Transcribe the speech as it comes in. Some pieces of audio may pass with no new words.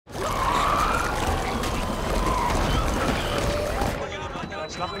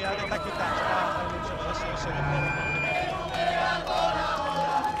It's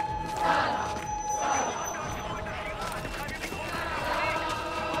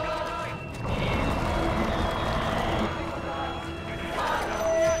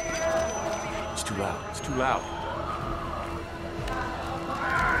too loud. It's too loud.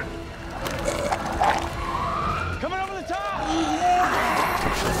 Coming over the top!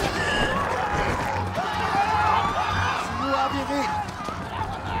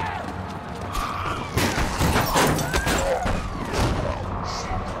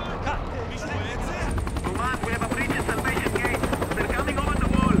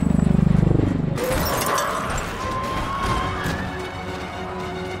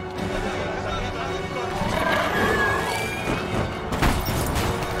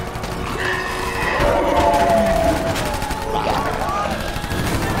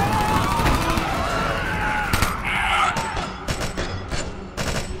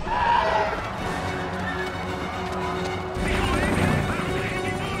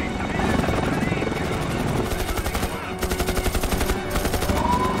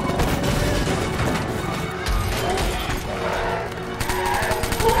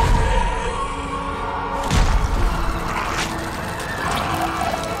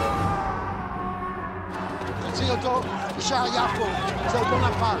 אותו, שער יפו, זה עוד לא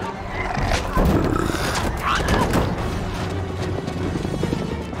נפל.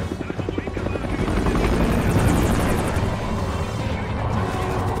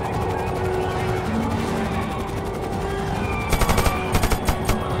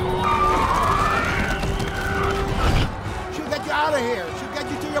 Should get you out of here, should get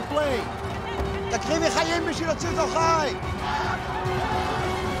you to your plane. תקריבי חיים בשביל להוציא אותו חי.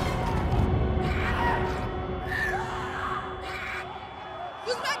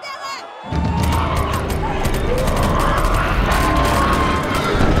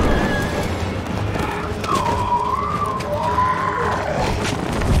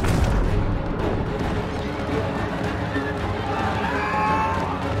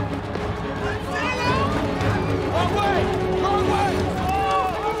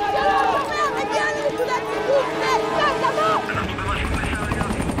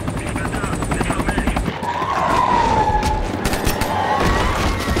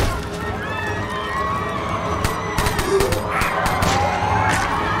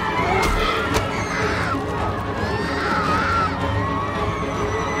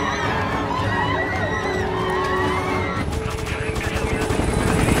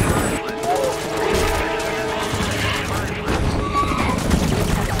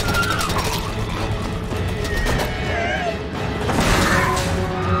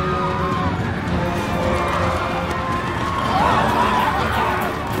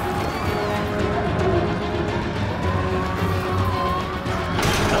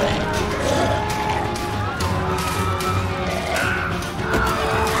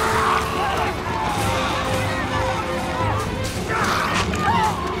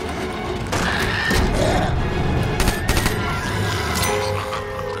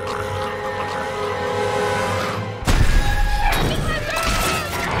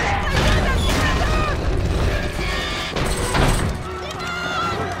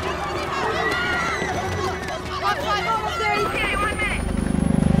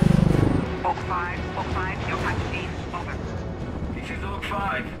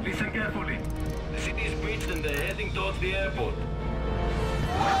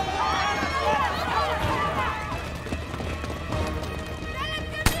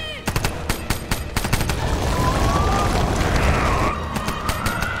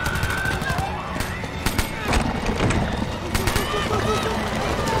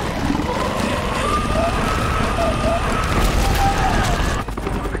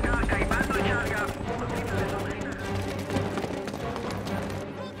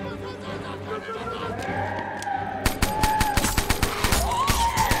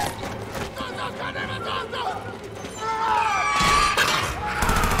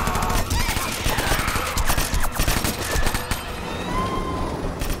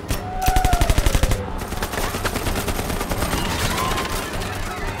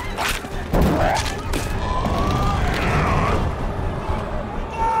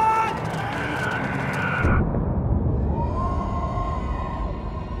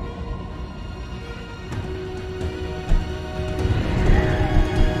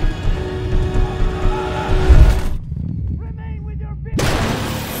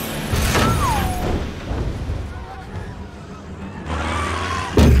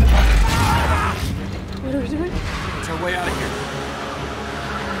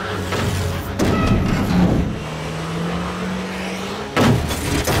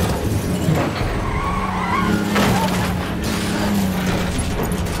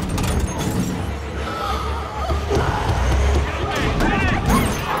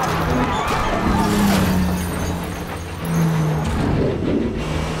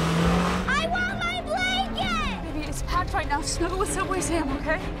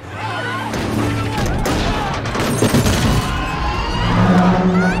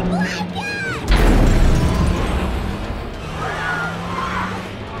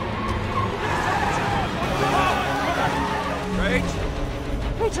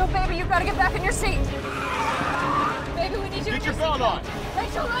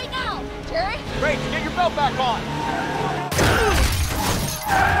 Rachel, right now! Jerry? Rachel, get your belt back on!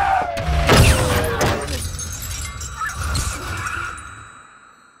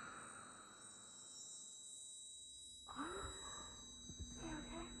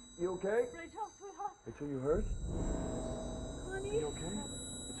 You okay? Rachel, sweetheart. Rachel, you hurt? Honey? Are you okay?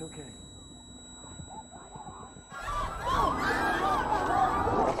 It's okay.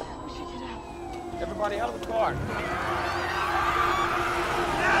 We should get out. Everybody out of the car.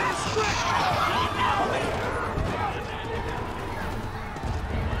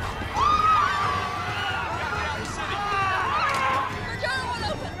 Your door won't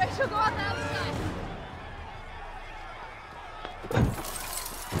open. Rachel, go on the outside.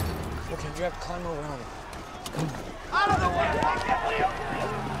 Okay, you have to climb around it. Out of the way!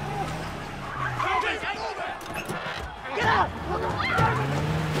 Get out!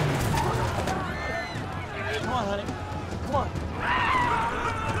 Come on, honey. Come on.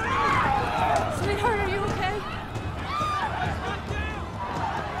 Sweetheart, are you okay?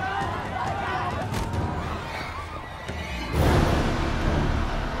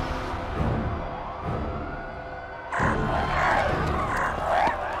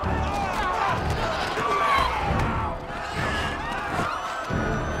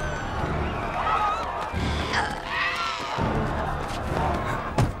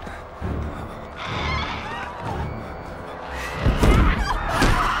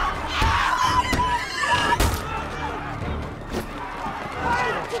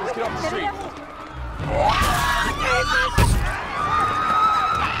 Let's get off the street.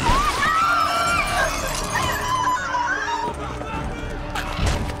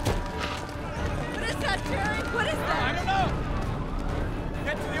 What is that, Jerry? What is that? I don't know.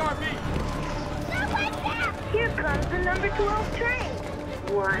 Get to the RV. Here comes the number 12 train.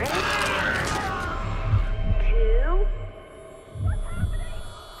 1, 2,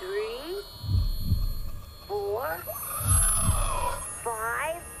 3, 4,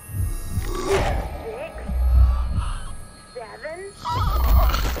 5, 6, 7,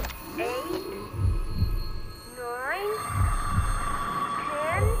 8, 9,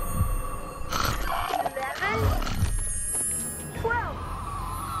 10, 11, 12.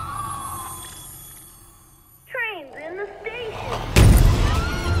 Trains in the station.